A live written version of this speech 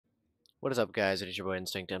What is up, guys? It is your boy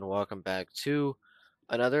Instinct, and welcome back to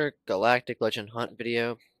another Galactic Legend Hunt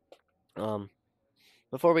video. Um,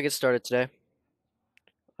 Before we get started today,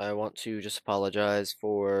 I want to just apologize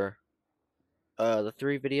for the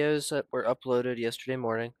 3 videos that were uploaded yesterday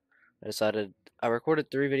morning. I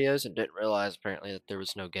recorded 3 videos and didn't realize apparently that there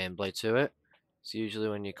was no gameplay to it. So usually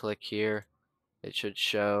when you click here, it should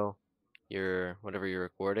show your whatever you're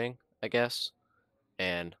recording, I guess,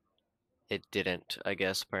 and it didn't, I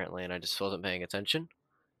guess, apparently, and I just wasn't paying attention.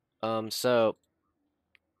 So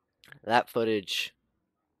that footage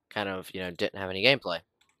kind of, didn't have any gameplay.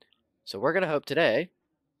 So we're going to hope today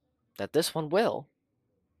that this one will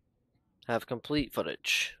have complete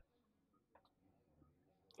footage.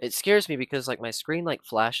 It scares me because like my screen like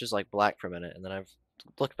flashes like black for a minute, and then I've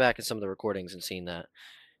looked back at some of the recordings and seen that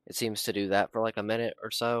it seems to do that for like a minute or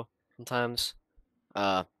so sometimes.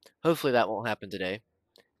 Uh, Hopefully that won't happen today,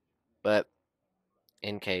 but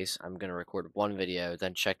in case, I'm going to record one video,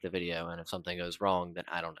 then check the video, and if something goes wrong, then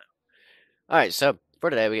I don't know. Alright, so for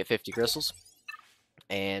today we get 50 crystals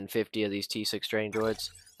and 50 of these T6 training droids.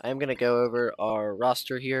 I am going to go over our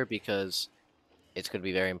roster here because it's going to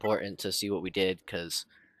be very important to see what we did because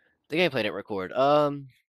the gameplay didn't record.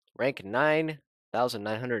 Rank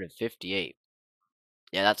 9,958.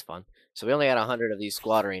 Yeah, that's fun. So we only got 100 of these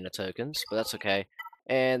squad arena tokens, but that's okay.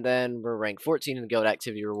 And then we're rank 14 in the guild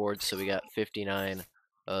activity rewards, so we got 59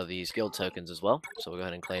 of these guild tokens as well. So we'll go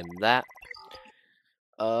ahead and claim that.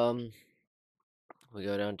 We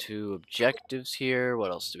go down to objectives here.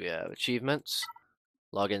 What else do we have? Achievements.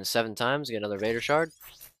 Log in 7 times, get another Vader shard,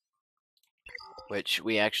 which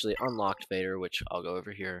we actually unlocked Vader, which I'll go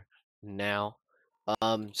over here now.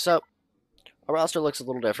 So our roster looks a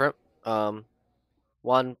little different.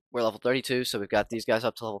 One, we're level 32, so we've got these guys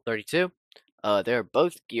up to level 32. They're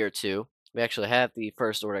both gear 2. We actually have the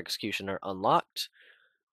First Order Executioner unlocked.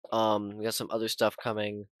 We got some other stuff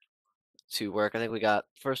coming to work. I think we got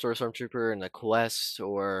First Order Stormtrooper in a quest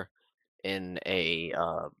or in a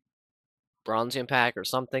Bronzium pack or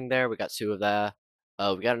something there. We got 2 of that.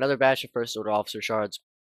 We got another batch of First Order Officer shards.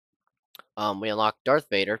 We unlocked Darth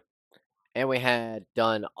Vader. And we had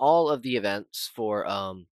done all of the events for,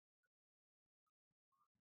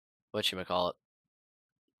 whatchamacallit.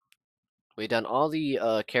 We done all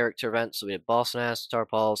the, character events, so we had Boss Nass,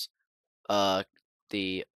 Tarpals, uh,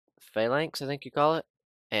 the Phalanx, I think you call it,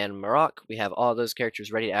 and Marok. We have all those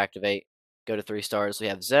characters ready to activate, go to 3 stars. We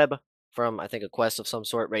have Zeb from, I think, a quest of some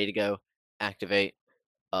sort, ready to go, activate,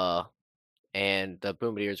 uh, and the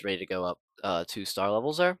Bombardier is ready to go up, 2 star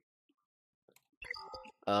levels there.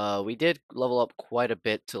 We did level up quite a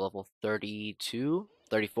bit to level 32,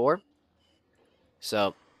 34.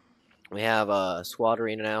 So, we have a squad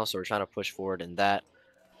arena now, so we're trying to push forward in that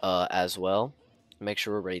as well. Make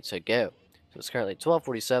sure we're ready to go. So it's currently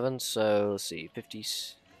 12:47. So let's see,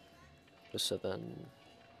 57.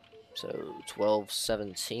 So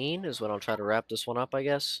 12:17 is when I'll try to wrap this one up. I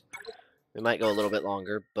guess we might go a little bit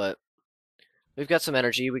longer, but we've got some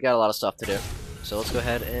energy. We got a lot of stuff to do. So let's go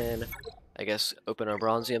ahead and I guess open our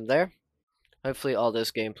Bronzium there. Hopefully all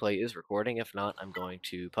this gameplay is recording. If not, I'm going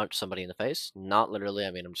to punch somebody in the face. Not literally,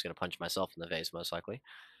 I mean I'm just going to punch myself in the face most likely.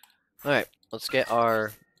 Alright, let's get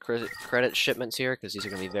our credit shipments here, because these are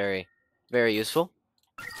going to be very, very useful.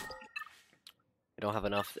 We don't have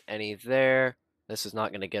enough any there. This is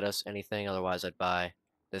not going to get us anything, otherwise I'd buy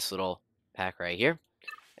this little pack right here.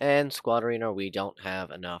 And Squad Arena, we don't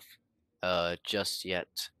have enough just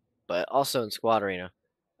yet. But also in Squad Arena,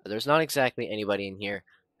 there's not exactly anybody in here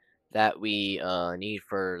that we need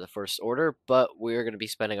for the First Order, but we're going to be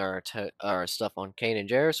spending our stuff on Kanan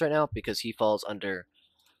Jarrus right now, because he falls under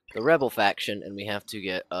the Rebel faction, and we have to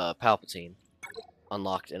get Palpatine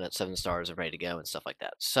unlocked and at 7 stars and ready to go and stuff like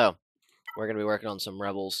that. So, we're going to be working on some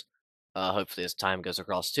Rebels, hopefully as time goes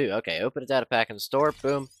across too. Okay, open a data pack in the store,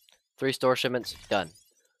 boom, 3 store shipments, done.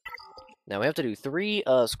 Now we have to do 3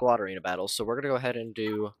 squad arena battles, so we're going to go ahead and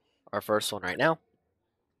do our first one right now.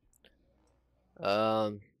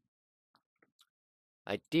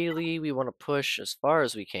 Ideally, we want to push as far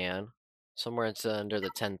as we can, somewhere it's under the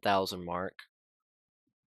 10,000 mark.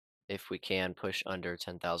 If we can push under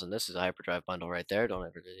 10,000. This is a hyperdrive bundle right there. Don't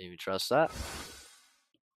ever even trust that.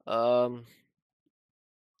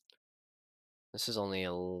 This is only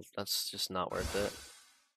that's just not worth it.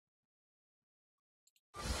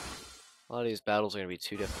 A lot of these battles are gonna be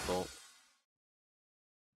too difficult.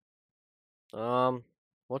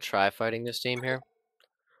 We'll try fighting this team here.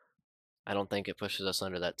 I don't think it pushes us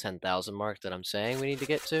under that 10,000 mark that I'm saying we need to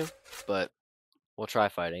get to, but we'll try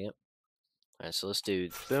fighting it. Alright, so let's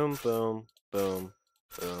do boom, boom, boom,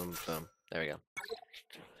 boom, boom. There we go.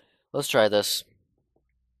 Let's try this.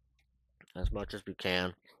 as much as we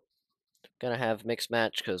can. Gonna have mixed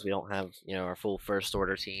match because we don't have, our full first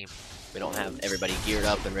order team. We don't have everybody geared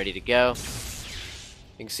up and ready to go.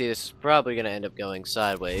 You can see this is probably gonna end up going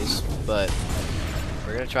sideways, but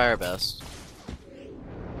we're gonna try our best.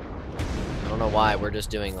 I don't know why we're just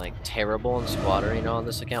doing like terrible in squad arena on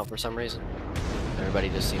this account for some reason. Everybody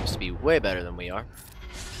just seems to be way better than we are.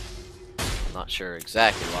 Not sure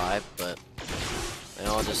exactly why, but they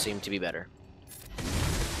all just seem to be better.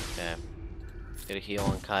 Okay. Let's get a heal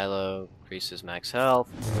on Kylo. Increases max health.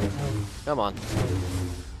 Come on.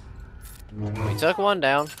 We took one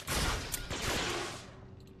down.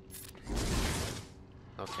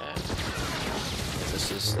 Okay.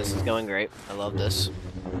 This is going great. I love this.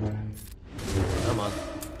 Come on.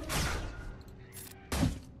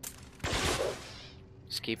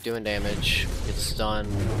 Just keep doing damage. Get stunned.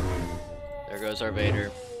 There goes our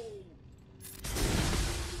Vader.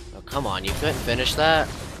 Oh, come on. You couldn't finish that?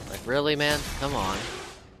 Like, really, man? Come on.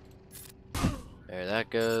 There that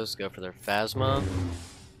goes. Go for their Phasma.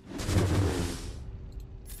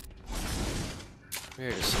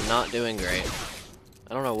 We're just not doing great.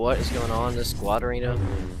 I don't know what is going on. This squad arena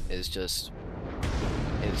is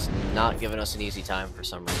not giving us an easy time for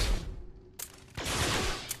some reason.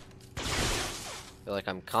 I feel like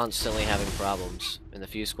I'm constantly having problems in the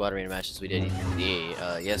few squad arena matches we did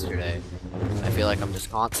yesterday. I feel like I'm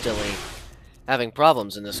just constantly having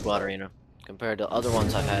problems in this squad arena compared to other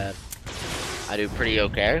ones I've had. I do pretty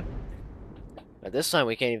okay, but this time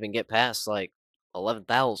we can't even get past like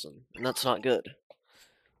 11,000, and that's not good.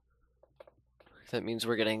 That means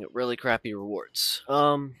we're getting really crappy rewards.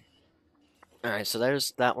 Alright, so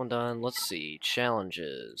there's that one done. Let's see,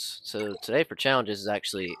 challenges. So today for challenges is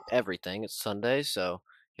actually everything. It's Sunday, so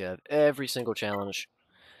you have every single challenge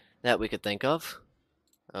that we could think of.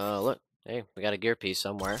 Look, hey, we got a gear piece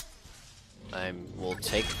somewhere. We'll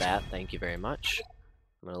take that, thank you very much.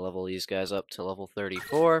 I'm gonna level these guys up to level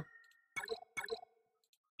 34.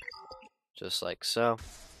 Just like so.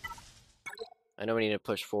 I know we need to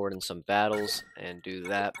push forward in some battles and do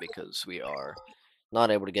that because we are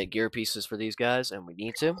not able to get gear pieces for these guys, and we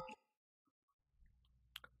need to.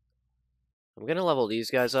 I'm gonna level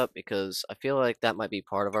these guys up because I feel like that might be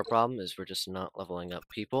part of our problem, is we're just not leveling up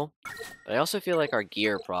people. But I also feel like our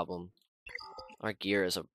gear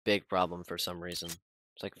is a big problem for some reason.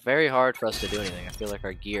 It's like very hard for us to do anything. I feel like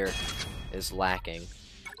our gear is lacking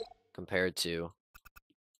compared to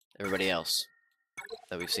everybody else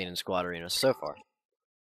that we've seen in squad arenas so far.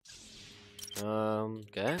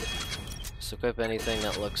 Okay. Let's equip anything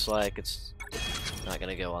that looks like it's not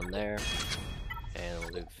gonna go on there. And we'll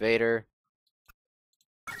do Vader.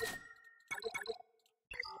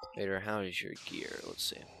 Vader, how is your gear? Let's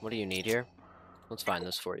see. What do you need here? Let's find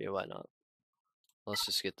this for you, why not? Let's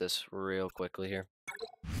just get this real quickly here.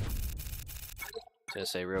 I was gonna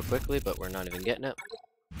say real quickly, but we're not even getting it.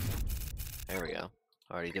 There we go.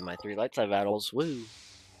 Already did my 3 light side battles. Woo!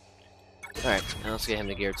 Alright, now let's get him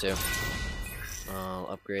to gear 2. I'll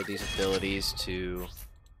upgrade these abilities to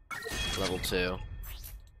level 2.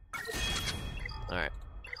 Alright.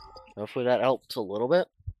 Hopefully that helped a little bit.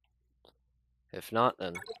 If not,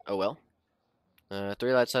 then oh well.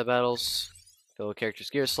 3 light side battles, fill a character's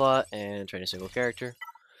gear slot, and train a single character.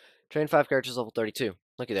 Train 5 characters level 32.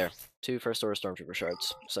 Looky there. 2 first order stormtrooper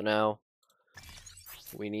shards. So now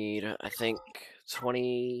we need, I think,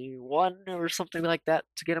 21 or something like that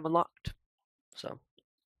to get them unlocked. So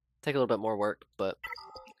take a little bit more work, but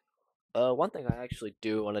one thing I actually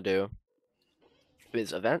do want to do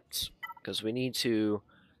is events, because we need to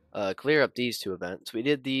clear up these 2 events. We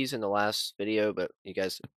did these in the last video, but you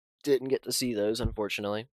guys didn't get to see those,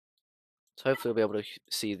 unfortunately. So hopefully we'll be able to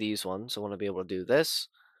see these ones. I want to be able to do this.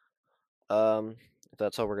 If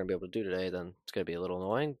that's all we're going to be able to do today, then it's going to be a little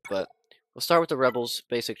annoying, but we'll start with the Rebels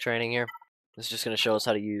basic training here. This is just going to show us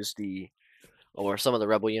how to use some of the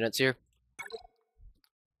Rebel units here,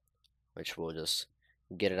 which we'll just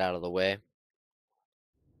get it out of the way.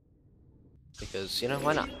 Because,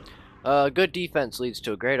 why not? Good defense leads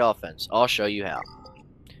to a great offense. I'll show you how.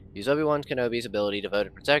 Use Obi-Wan Kenobi's ability,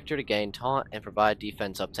 Devoted Protector, to gain taunt and provide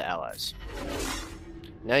defense up to allies.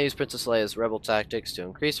 Now use Princess Leia's Rebel tactics to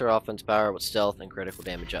increase her offense power with stealth and critical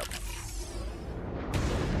damage up.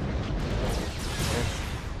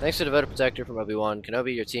 Thanks to Devoted Protector from Obi-Wan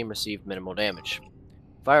Kenobi, your team received minimal damage.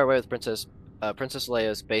 Fire away with Princess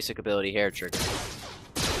Leia's basic ability, Hair Trigger.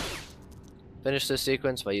 Finish this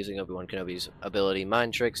sequence by using Obi-Wan Kenobi's ability,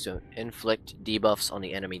 Mind Tricks, to inflict debuffs on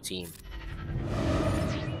the enemy team.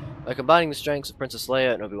 By combining the strengths of Princess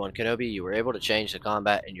Leia and Obi-Wan Kenobi, you were able to change the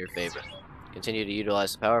combat in your favor. Continue to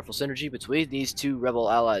utilize the powerful synergy between these 2 rebel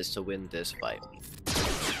allies to win this fight.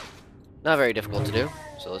 Not very difficult to do,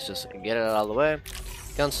 so let's just get it out of the way.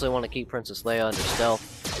 Constantly want to keep Princess Leia under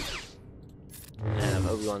stealth, and have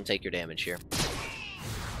Obi-Wan take your damage here.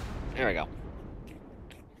 There we go.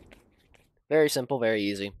 Very simple, very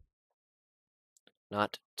easy.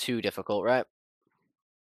 Not too difficult, right?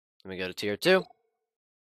 Let me go to tier 2.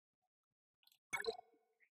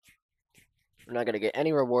 We're not going to get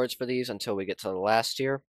any rewards for these until we get to the last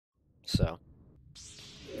tier. So,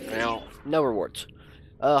 now, no rewards.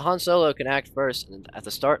 Han Solo can act first at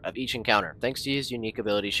the start of each encounter. Thanks to his unique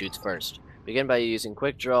ability, shoots first. Begin by using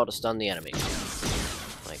Quick Draw to stun the enemy.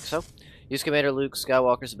 Like so. Use Commander Luke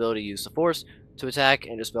Skywalker's ability to use the Force to attack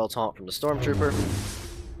and dispel taunt from the Stormtrooper.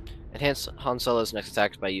 Enhance Han Solo's next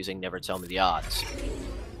attack by using Never Tell Me the Odds.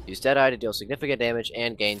 Use Deadeye to deal significant damage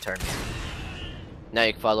and gain turn meter. Now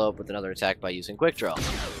you can follow up with another attack by using Quick Draw.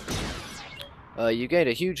 You gained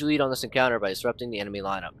a huge lead on this encounter by disrupting the enemy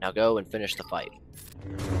lineup. Now go and finish the fight.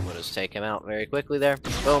 We'll just take him out very quickly there.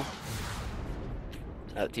 Boom.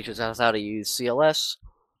 That teaches us how to use CLS,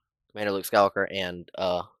 Commander Luke Skywalker, and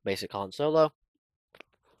basic Han Solo.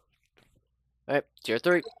 Alright, tier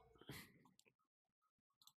 3.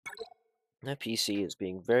 My PC is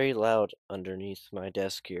being very loud underneath my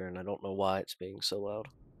desk here, and I don't know why it's being so loud.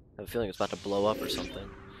 I have a feeling it's about to blow up or something.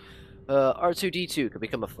 R2-D2 can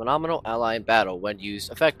become a phenomenal ally in battle when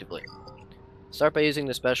used effectively. Start by using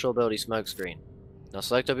the special ability Smokescreen. Now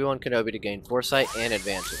select Obi-Wan Kenobi to gain Foresight and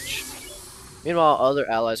Advantage. Meanwhile, other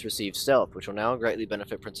allies receive Stealth, which will now greatly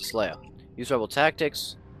benefit Princess Leia. Use Rebel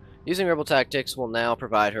Tactics. Using Rebel Tactics will now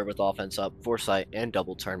provide her with offense up, Foresight, and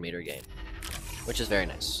double turn meter gain, which is very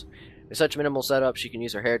nice. With such minimal setup, she can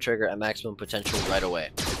use her hair trigger at maximum potential right away.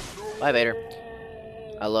 Bye, Vader.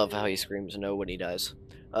 I love how he screams no when he dies.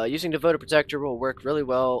 Using Devoted Protector will work really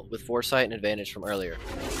well with Foresight and Advantage from earlier.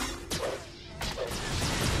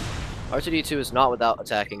 R2-D2 is not without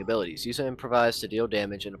attacking abilities. Use Improvise to deal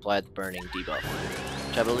damage and apply the Burning debuff,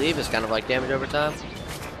 which I believe is kind of like damage over time.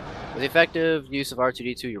 With effective use of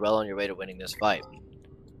R2-D2, you're well on your way to winning this fight.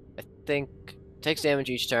 I think takes damage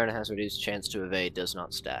each turn and has reduced chance to evade, does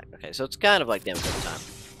not stack. Okay, so it's kind of like damage over time.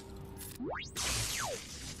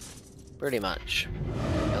 Pretty much.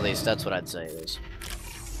 At least that's what I'd say it is.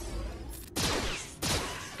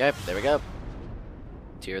 Okay, there we go.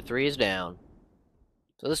 Tier 3 is down.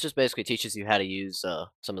 So this just basically teaches you how to use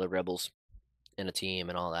some of the rebels in a team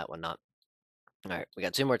and all that whatnot. Alright, we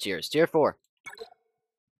got 2 more tiers. Tier 4.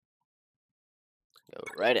 Go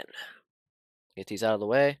right in. Get these out of the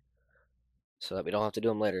way so that we don't have to do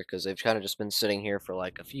them later, because they've kind of just been sitting here for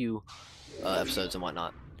like a few episodes and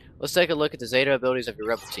whatnot. Let's take a look at the Zeta abilities of your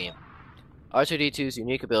rebel team. R2-D2's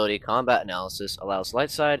unique ability, Combat Analysis, allows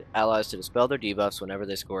light side allies to dispel their debuffs whenever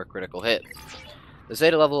they score a critical hit. The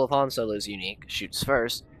Zeta level of Han Solo is unique, shoots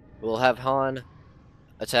first. We'll have Han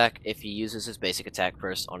attack if he uses his basic attack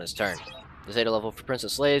first on his turn. The Zeta level for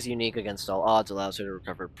Princess Leia is unique against all odds, allows her to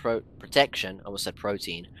recover protection, almost said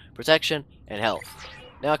protein, protection, and health.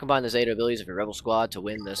 Now combine the Zeta abilities of your rebel squad to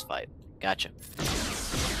win this fight. Gotcha.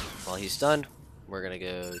 While he's stunned, we're gonna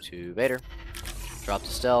go to Vader, drop the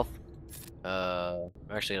stealth. We're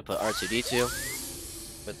actually gonna put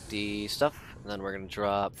R2-D2 with the stuff, and then we're gonna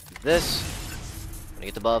drop this. Gonna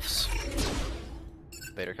get the buffs.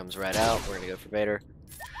 Vader comes right out. We're gonna go for Vader.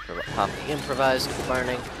 Pop the Improvise, get the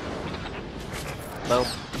Burning. Boom,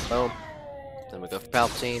 boom. Then we go for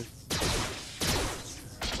Palpatine.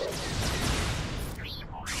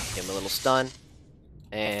 Give him a little stun.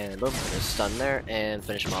 And boom, there's a stun there. And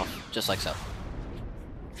finish him off, just like so.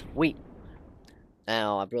 Sweet.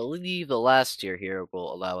 Now, I believe the last tier here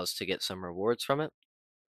will allow us to get some rewards from it.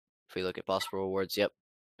 If we look at possible rewards, yep.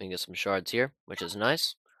 We can get some shards here, which is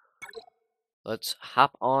nice. Let's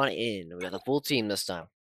hop on in. We got the full team this time,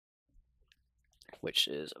 which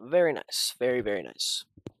is very nice. Very, very nice.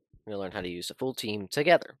 We're gonna learn how to use the full team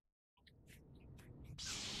together.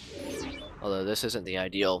 Although this isn't the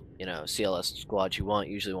ideal, CLS squad you want.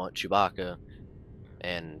 You usually want Chewbacca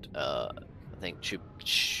and I think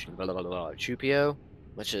Chewpio,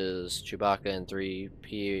 which is Chewbacca and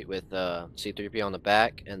 3P with C-3PO on the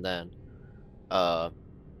back, and then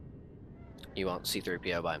you want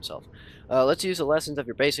C-3PO by himself. Let's use the lessons of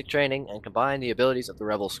your basic training and combine the abilities of the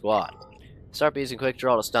Rebel Squad. Start by using Quick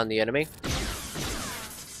Draw to stun the enemy.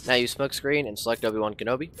 Now use Smokescreen and select Obi-Wan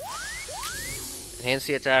Kenobi. Enhance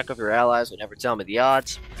the attack of your allies but never tell me the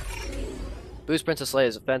odds. Boost Princess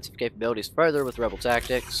Leia's offensive capabilities further with Rebel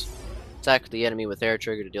Tactics. Attack the enemy with Air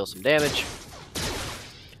Trigger to deal some damage.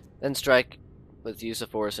 Then strike with use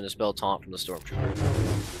of Force and dispel taunt from the Stormtrooper.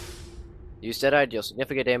 Use Deadeye to deal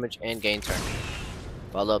significant damage and gain turn.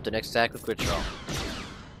 Follow up the next attack with Quick Draw.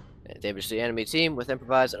 And damage to the enemy team with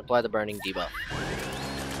improvise and apply the burning debuff.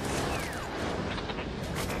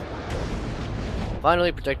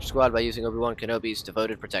 Finally, protect your squad by using Obi-Wan Kenobi's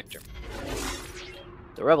devoted protector.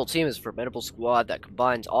 The Rebel team is a formidable squad that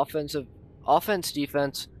combines offense,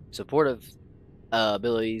 defense, supportive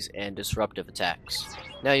abilities, and disruptive attacks.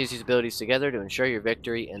 Now use these abilities together to ensure your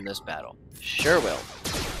victory in this battle. Sure will.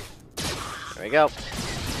 There we go.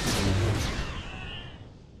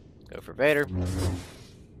 Go for Vader.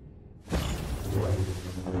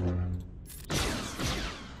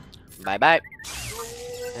 Bye-bye.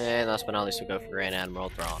 And last but not least, we go for Grand Admiral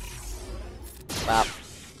Thrawn. Bop.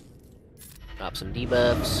 Drop some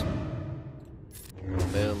debuffs.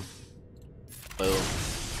 Boom. Boom.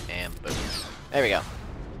 And boom. There we go.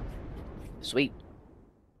 Sweet.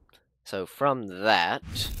 So from that,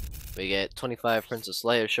 we get 25 Princess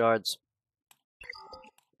Leia shards,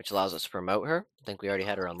 which allows us to promote her. I think we already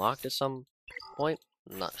had her unlocked at some point.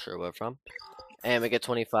 I'm not sure where from. And we get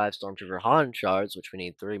 25 Stormtrooper Han shards, which we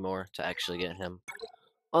need 3 more to actually get him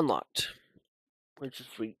unlocked. Which is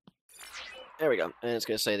sweet. There we go. And it's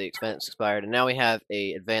going to say the expense expired. And now we have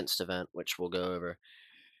a advanced event, which we'll go over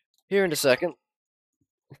here in a second.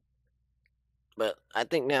 But I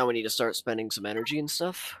think now we need to start spending some energy and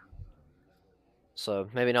stuff. So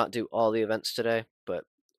maybe not do all the events today, but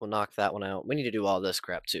we'll knock that one out. We need to do all this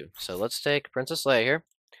crap too. So let's take Princess Leia here.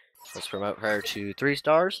 Let's promote her to 3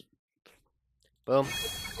 stars. Boom.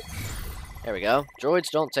 There we go.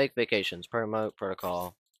 Droids don't take vacations. Promote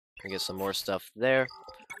protocol. We get some more stuff there.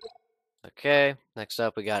 Okay. Next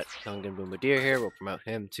up, we got Gungan Bombardier here. We'll promote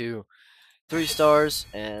him to 3 stars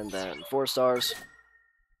and then 4 stars.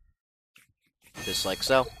 Just like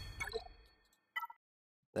so.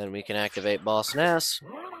 Then we can activate Boss Nass.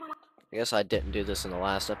 I guess I didn't do this in the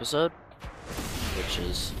last episode, which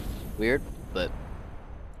is weird, but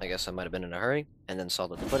I guess I might have been in a hurry, and then saw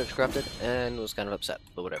that the footage corrupted, and was kind of upset,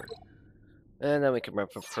 but whatever. And then we can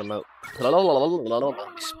promote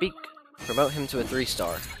him to a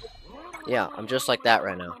 3-star. Yeah, I'm just like that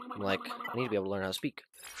right now. I'm like, I need to be able to learn how to speak.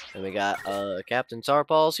 And we got Captain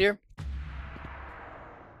Tarpals here.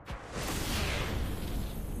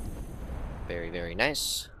 Very, very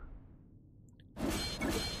nice.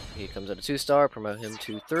 He comes at a 2-star, promote him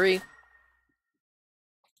to 3.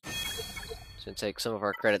 It's going to take some of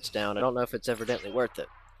our credits down. I don't know if it's evidently worth it.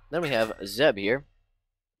 Then we have Zeb here.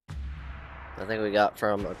 I think we got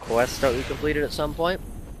from a quest that we completed at some point.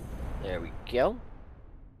 There we go.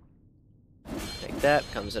 Take that,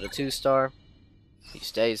 comes at a 2-star. He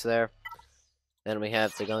stays there. Then we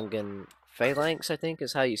have the Gungan Phalanx, I think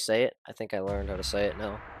is how you say it. I think I learned how to say it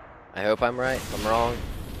now. I hope I'm right. If I'm wrong,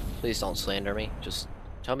 please don't slander me. Just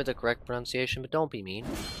tell me the correct pronunciation, but don't be mean.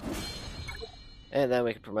 And then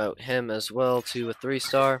we can promote him as well to a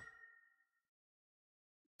 3-star.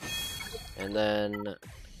 And then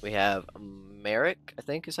we have Merrick, I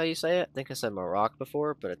think is how you say it. I think I said Maroc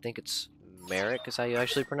before, but I think it's Merrick is how you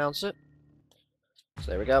actually pronounce it.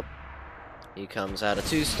 So there we go. He comes out a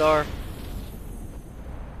 2-star.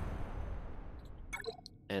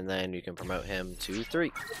 And then you can promote him to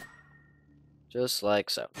 3. Just like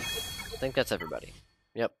so. I think that's everybody.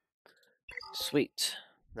 Yep. Sweet.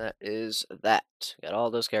 That is that. Got all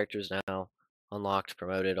those characters now. Unlocked,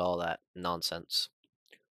 promoted, all that nonsense.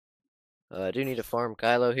 I do need to farm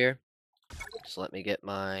Kylo here. Just let me get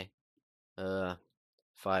my 5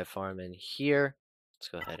 farm in here. Let's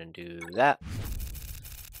go ahead and do that.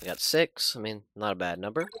 We got 6. I mean, not a bad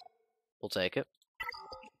number. We'll take it.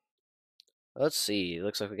 Let's see.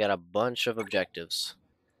 Looks like we got a bunch of objectives.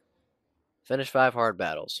 Finish 5 hard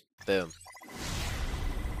battles. Boom.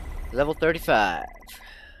 Level 35.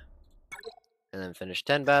 And then finish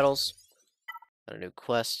 10 battles. Got a new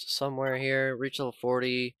quest somewhere here. Reach level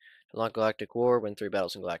 40 to unlock Galactic War. Win 3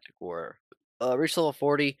 battles in Galactic War. Reach level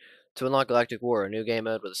 40 to unlock Galactic War, a new game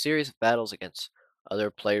mode with a series of battles against other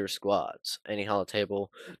player squads. Any holotable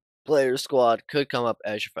player squad could come up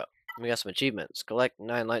as your foe. We got some achievements. Collect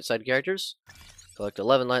 9 light side characters. Collect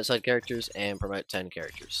 11 light side characters and promote 10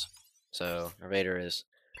 characters. So our Vader is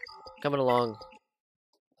coming along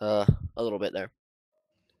a little bit there.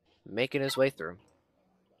 Making his way through.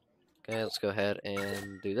 Okay, let's go ahead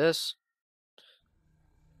and do this.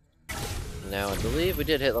 Now I believe we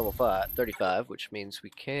did hit level 35, which means we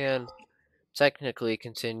can technically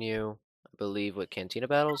continue, I believe, with Cantina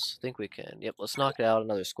battles. I think we can. Yep, let's knock it out.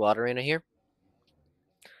 Another squad arena here.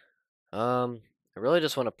 I really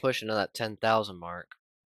just want to push into that 10,000 mark.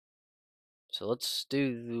 So let's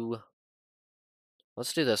do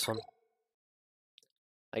this one.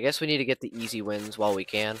 I guess we need to get the easy wins while we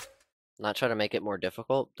can. Not try to make it more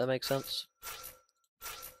difficult, if that makes sense.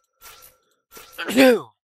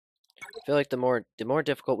 I feel like the more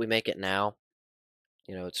difficult we make it now,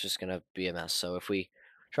 you know, it's just gonna be a mess. So if we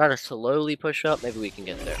try to slowly push up, maybe we can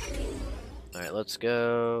get there. Alright, let's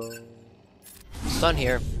go. Stun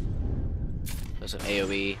here. There's an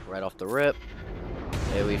AoE right off the rip.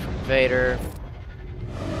 AoE from Vader.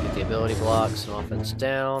 Get the ability blocks and offense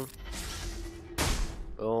down.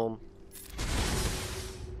 Boom.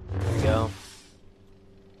 There we go.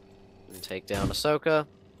 And take down Ahsoka.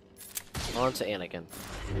 On to Anakin.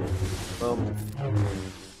 Boom.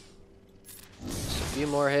 Just a few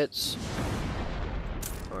more hits.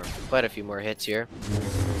 Or quite a few more hits here.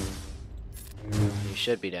 He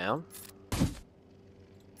should be down.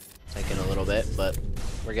 Taking a little bit, but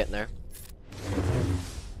we're getting there.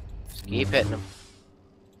 Just keep hitting him.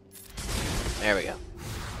 There we go.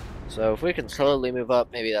 So if we can slowly move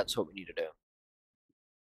up, maybe that's what we need to do.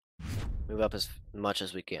 Move up as much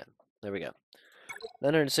as we can. There we go.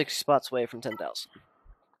 960 spots away from 10,000.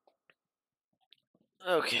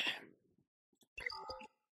 Okay.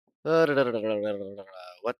 What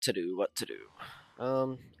to do, what to do.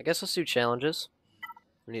 I guess let's do challenges.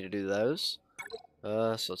 We need to do those.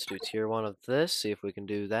 So let's do tier 1 of this, see if we can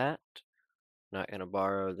do that. Not gonna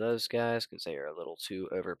borrow those guys, because they are a little too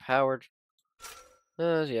overpowered.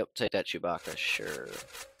 Yep, take that Chewbacca, sure.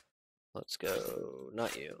 Let's go,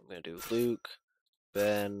 not you. I'm gonna do Luke,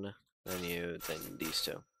 Ben, then you, then these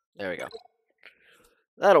two. There we go.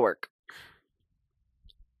 That'll work.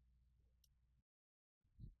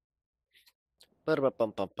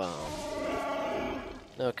 Ba-da-ba-bum-bum-bum.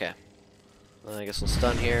 Okay. Well, I guess we'll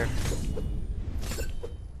stun here.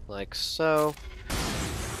 Like so.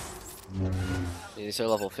 These are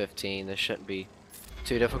level 15. This shouldn't be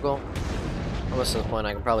too difficult. Almost to the point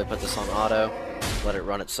I can probably put this on auto. Let it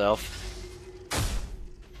run itself.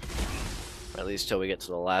 Or at least till we get to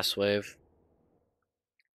the last wave.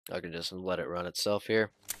 I can just let it run itself here.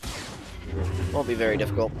 Won't be very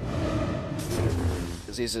difficult.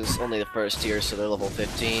 Because these is only the first tier, so they're level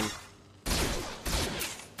 15.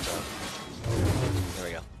 So, there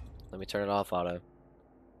we go. Let me turn it off auto.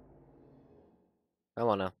 Come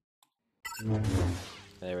on now.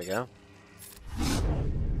 There we go.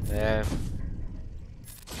 There.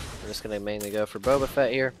 We're just gonna mainly go for Boba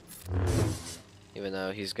Fett here. Even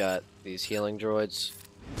though he's got these healing droids.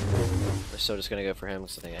 We're still just gonna go for him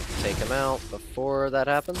because I think I can take him out before that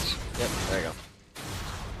happens. Yep, there you go.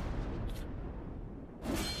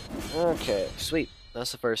 Okay, sweet.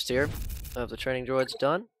 That's the first tier of the training droids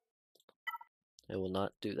done. I will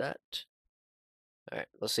not do that. Alright,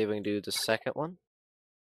 let's see if we can do the second one.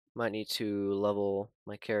 Might need to level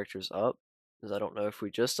my characters up, because I don't know if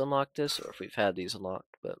we just unlocked this or if we've had these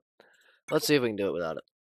unlocked, but let's see if we can do it without it.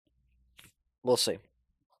 We'll see.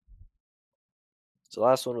 So the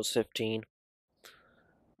last one was 15.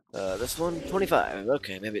 This one, 25.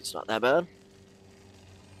 Okay, maybe it's not that bad.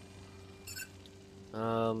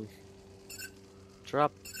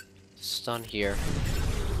 Drop stun here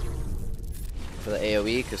for the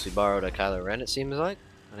AoE, because we borrowed a Kylo Ren, it seems like.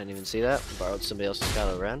 I didn't even see that. We borrowed somebody else's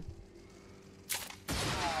Kylo Ren.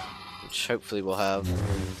 Which hopefully we'll have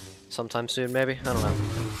sometime soon, maybe? I don't know.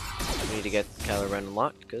 We need to get Kylo Ren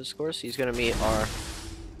unlocked, because of course he's going to meet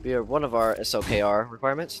one of our SLKR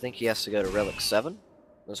requirements. I think he has to go to Relic 7,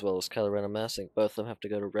 as well as Kylo Ren and Mass. I think both of them have to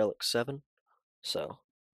go to Relic 7. So,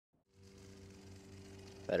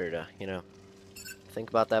 better to, you know, think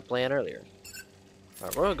about that plan earlier.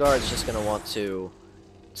 Our Royal Guard's just going to want to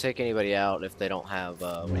take anybody out if they don't have,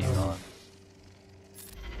 what do you call it?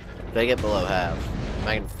 If they get below half.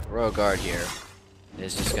 My Royal Guard here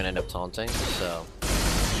is just going to end up taunting, so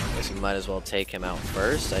I guess we might as well take him out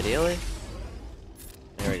first, ideally.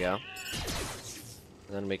 There we go.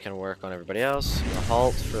 And then we can work on everybody else. A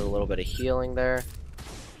halt for a little bit of healing there.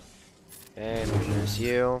 Okay, there's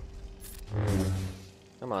you.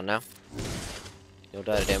 Come on now. You'll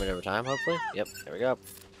die to damage over time, hopefully. Yep, there we go.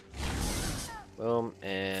 Boom,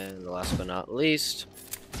 and the last but not least.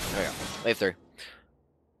 There we go. Wave 3.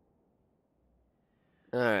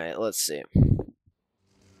 Alright, let's see.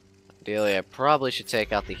 Ideally, I probably should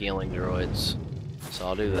take out the healing droids. So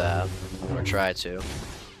I'll do that. Or try to. At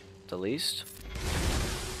the least.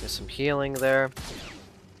 Get some healing there.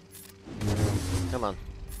 Come on.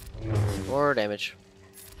 More damage.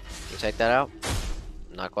 You take that out?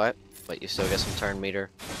 Not quite. But you still get some turn meter.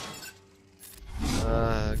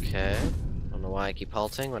 Okay. I don't know why I keep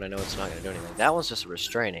halting when I know it's not going to do anything. That one's just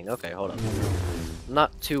restraining. Okay, hold on. I'm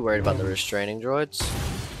not too worried about the restraining droids.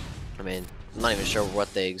 I mean, I'm not even sure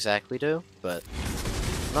what they exactly do, but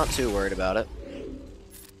I'm not too worried about it.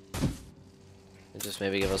 It just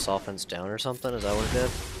maybe give us offense down or something? Is that what it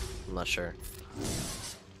did? I'm not sure.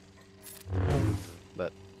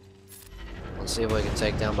 But Let's see if we can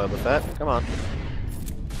take down Boba Fett. Come on.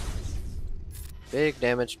 Big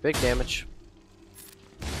damage, big damage.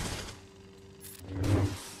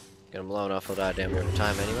 Get him low enough, he'll die damage over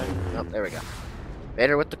time anyway. Oh, there we go.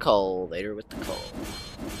 Vader with the coal, Vader with the coal.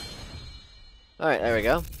 Alright, there we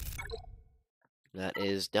go. That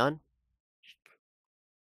is done.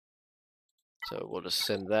 So we'll just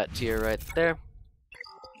send that tier right there.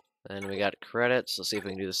 And we got credits. Let's see if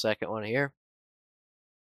we can do the second one here.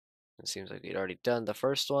 It seems like we'd already done the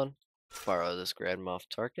first one. Borrow this Grand Moff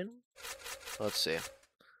Tarkin. Let's see.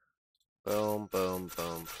 Boom, boom,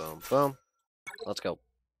 boom, boom, boom. Let's go.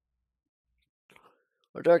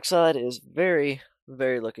 Our dark side is very,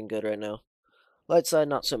 very looking good right now. Light side,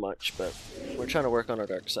 not so much, but we're trying to work on our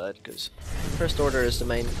dark side, because First Order is the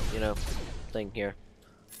main, thing here.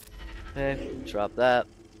 Okay, drop that.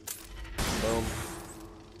 Boom.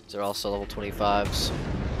 These are also level 25s.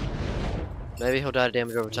 Maybe he'll die to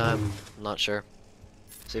damage over time. I'm not sure.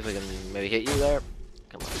 See if we can maybe hit you there.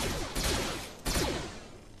 Come on.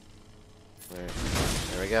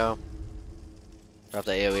 There we go. Drop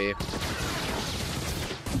the AoE.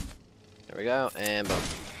 There we go, and boom.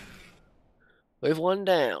 We've one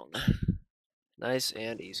down. Nice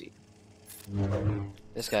and easy.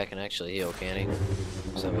 This guy can actually heal, can he?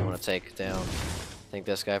 So we want to take down, I think,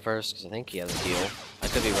 this guy first, because I think he has a heal. I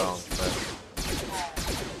could be wrong, but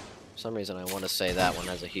for some reason I want to say that one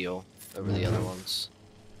has a heal over the other ones.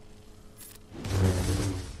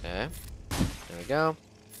 Okay, there we go.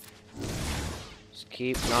 Just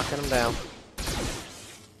keep knocking them down.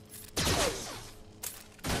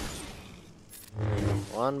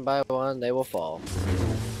 One by one, they will fall.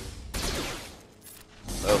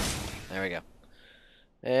 Oh, there we go.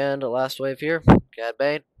 And the last wave here, Cad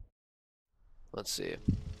Bane. Let's see.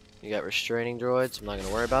 You got restraining droids. I'm not going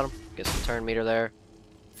to worry about them. Get some turn meter there.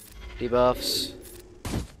 Debuffs.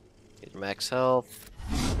 Get your max health.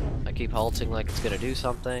 I keep halting like it's going to do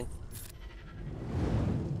something.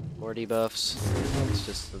 More debuffs. It's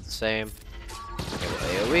just the same.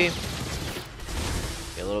 AoE.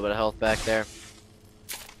 Get a little bit of health back there.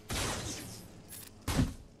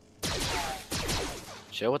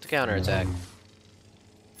 Chill with the counterattack.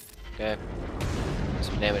 Okay.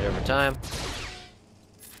 Some damage over time.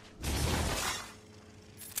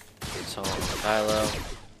 It's on Kylo.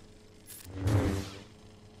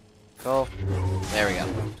 Cool. There we go.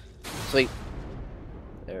 Sweet.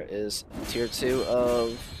 There is tier 2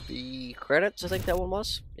 of the credits, I think that one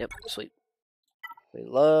was. Yep, sweet. We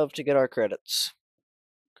love to get our credits.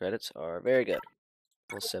 Credits are very good.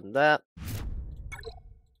 We'll send that.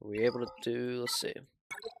 Were we able to do, let's see.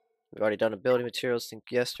 We've already done ability materials, I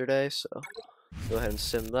think, yesterday, so go ahead and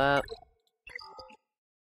send that.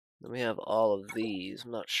 Then we have all of these.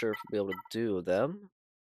 I'm not sure if we'll be able to do them.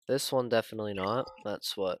 This one, definitely not.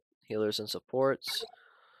 That's what? Healers and supports.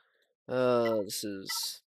 This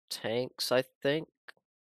is tanks, I think.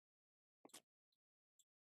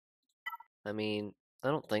 I mean, I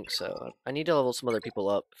don't think so. I need to level some other people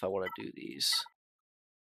up if I want to do these.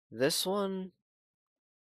 This one,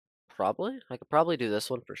 probably. I could probably do this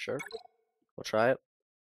one for sure. We'll try it.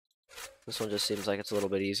 This one just seems like it's a little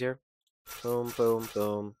bit easier. Boom, boom,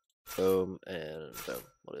 boom, boom, and boom.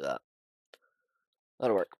 We'll do that.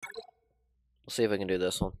 That'll work. We'll see if I can do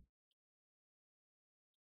this one.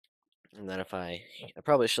 And then if I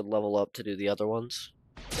probably should level up to do the other ones.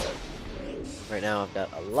 But right now I've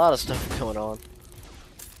got a lot of stuff going on.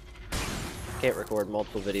 Can't record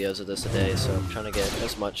multiple videos of this a day, so I'm trying to get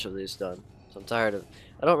as much of these done. So I'm tired of...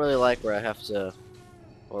 I don't really like where I have to...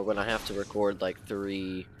 Or when I have to record like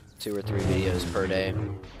 2 or 3 videos per day.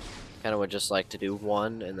 Kind of would just like to do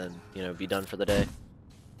one and then, be done for the day.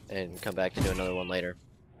 And come back to do another one later.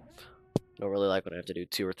 Don't really like when I have to do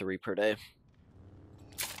 2 or 3 per day.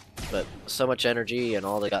 But so much energy and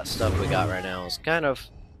all the stuff we got right now is kind of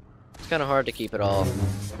hard to keep it all,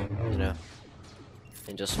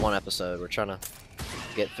 in just one episode. We're trying to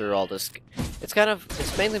get through all this.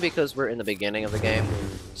 It's mainly because we're in the beginning of the game,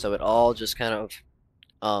 so it all just kind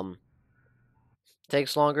of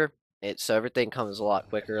takes longer. So everything comes a lot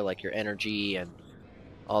quicker, like your energy and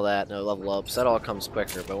all that, no level ups, that all comes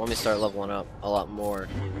quicker. But when we start leveling up a lot more,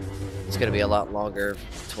 it's going to be a lot longer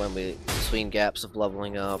to when between gaps of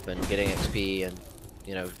leveling up and getting XP and,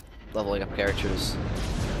 leveling up characters.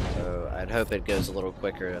 So I'd hope it goes a little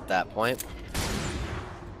quicker at that point.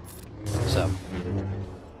 So,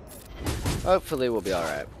 hopefully we'll be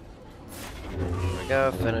alright. There we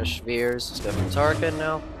go, finish Veers. Let's go for Tarkin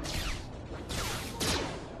now.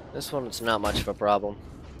 This one, it's not much of a problem,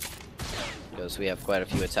 because we have quite a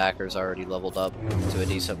few attackers already leveled up to a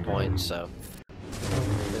decent point, so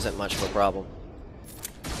it isn't much of a problem.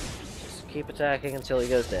 Just keep attacking until he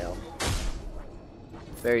goes down.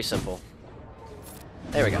 Very simple.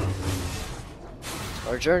 There we go.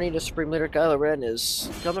 Our journey to Supreme Leader Kylo Ren is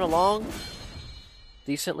coming along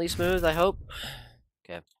decently smooth, I hope.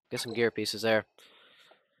 Okay, get some gear pieces there.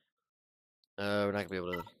 We're not gonna be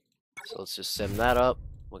able to. So let's just send that up.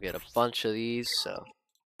 We'll get a bunch of these. So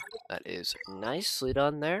that is nicely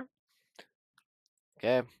done there.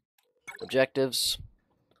 Okay, objectives.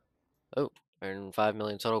 Oh, earn 5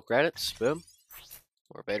 million total credits. Boom.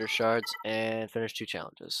 More Vader shards and finish 2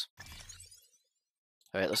 challenges.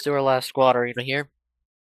 Alright, let's do our last squad arena here.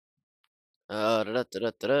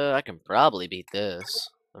 I can probably beat this.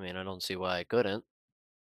 I mean, I don't see why I couldn't.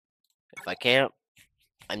 If I can't,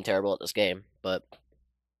 I'm terrible at this game, but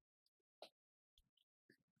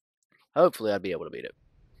hopefully I'd be able to beat it.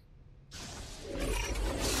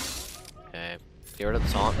 Okay, get rid of the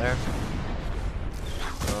taunt there.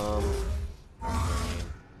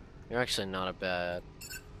 You're actually not a bad.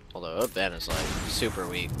 Although old Ben is like super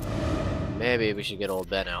weak. Maybe we should get old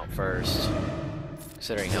Ben out first,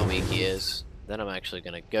 considering how weak he is. Then I'm actually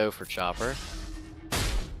gonna go for Chopper.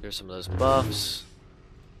 Here's some of those buffs.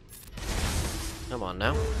 Come on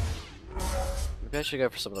now. Maybe I should go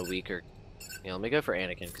for some of the weaker. Yeah, let me go for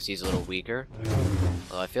Anakin because he's a little weaker.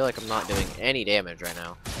 Although I feel like I'm not doing any damage right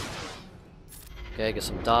now. Okay, get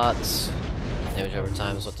some dots. Damage over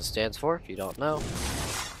time is what this stands for, if you don't know.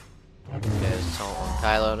 Okay, there's a taunt on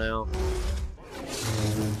Kylo now.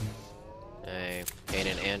 Okay,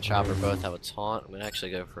 Kanan and Chopper both have a taunt. I'm gonna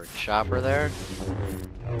actually go for a Chopper there.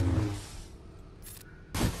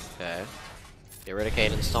 Okay. Get rid of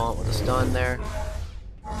Kanan's taunt with a stun there.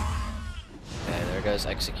 Okay, there goes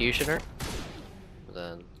Executioner.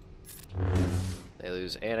 Then they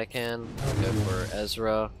lose Anakin. Go for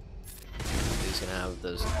Ezra. He's gonna have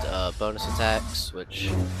those bonus attacks, which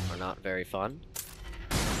are not very fun.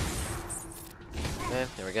 Okay,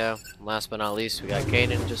 there we go. And last but not least, we got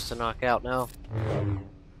Kanan just to knock out now.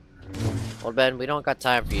 Well, Ben, we don't got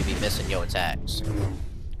time for you to be missing your attacks.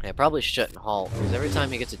 I probably shouldn't halt, because every time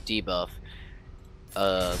he gets a debuff, one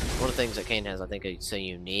of the things that Kanan has, I think it's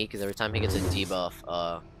unique, is every time he gets a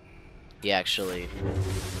debuff, he actually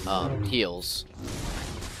heals.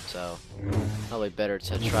 So, probably better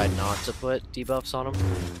to try not to put debuffs on him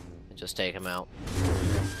and just take him out.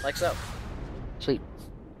 Like so. Sweet.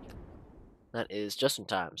 That is just in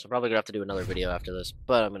time, so I'm probably gonna have to do another video after this,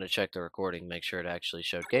 but I'm gonna check the recording, make sure it actually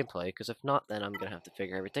showed gameplay, because if not, then I'm gonna have to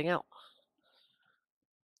figure everything out.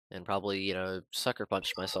 And probably, you know, sucker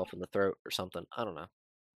punch myself in the throat or something. I don't know.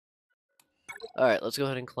 Alright, let's go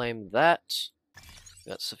ahead and claim that.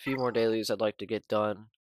 Got a few more dailies I'd like to get done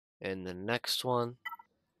in the next one.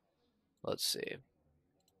 Let's see.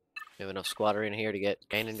 We have enough squadron in here to get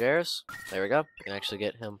Kanan Jarrus. There we go. We can actually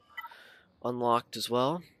get him unlocked as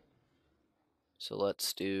well. So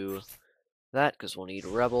let's do that, because we'll need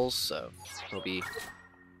rebels, so there'll be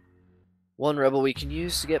one rebel we can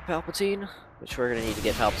use to get Palpatine, which we're going to need to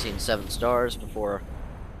get Palpatine 7 stars before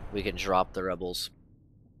we can drop the rebels.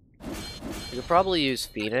 We could probably use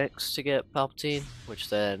Phoenix to get Palpatine, which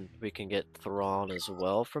then we can get Thrawn as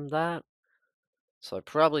well from that. So I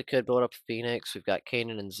probably could build up Phoenix. We've got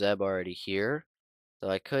Kanan and Zeb already here. Though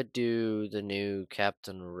I could do the new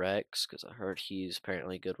Captain Rex, because I heard he's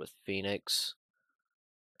apparently good with Phoenix.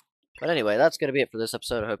 But anyway, that's going to be it for this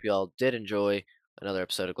episode. I hope you all did enjoy another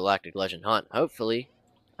episode of Galactic Legend Hunt. Hopefully,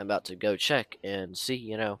 I'm about to go check and see,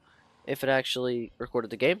 you know, if it actually recorded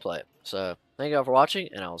the gameplay. So, thank you all for watching,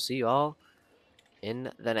 and I'll see you all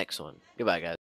in the next one. Goodbye, guys.